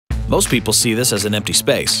Most people see this as an empty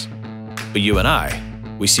space, but you and I,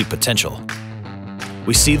 we see potential.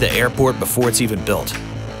 We see the airport before it's even built.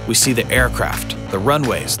 We see the aircraft, the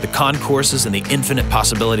runways, the concourses, and the infinite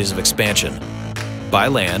possibilities of expansion. Buy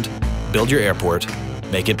land, build your airport,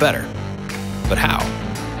 make it better. But how?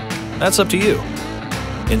 That's up to you.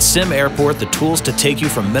 In SimAirport, the tools to take you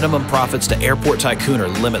from minimum profits to airport tycoon are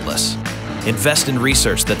limitless. Invest in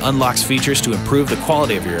research that unlocks features to improve the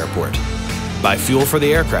quality of your airport. Buy fuel for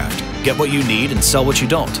the aircraft, get what you need and sell what you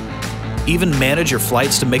don't. Even manage your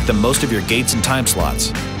flights to make the most of your gates and time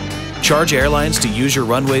slots. Charge airlines to use your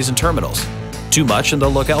runways and terminals. Too much and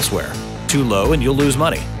they'll look elsewhere. Too low and you'll lose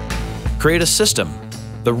money. Create a system.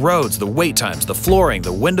 The roads, the wait times, the flooring,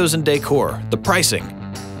 the windows and decor, the pricing.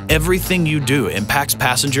 Everything you do impacts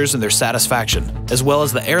passengers and their satisfaction, as well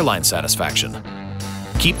as the airline satisfaction.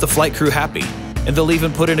 Keep the flight crew happy, and they'll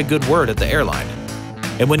even put in a good word at the airline.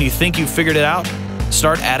 And when you think you've figured it out,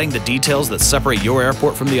 start adding the details that separate your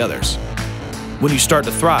airport from the others. When you start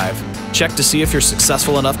to thrive, check to see if you're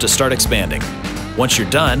successful enough to start expanding. Once you're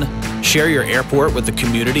done, share your airport with the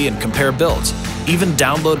community and compare builds. Even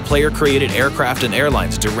download player-created aircraft and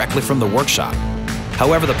airlines directly from the workshop.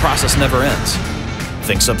 However, the process never ends.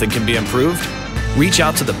 Think something can be improved? Reach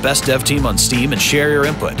out to the best dev team on Steam and share your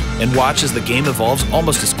input, and watch as the game evolves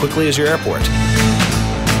almost as quickly as your airport.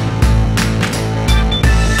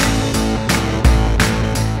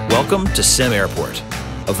 Welcome to SimAirport,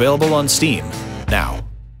 available on Steam now.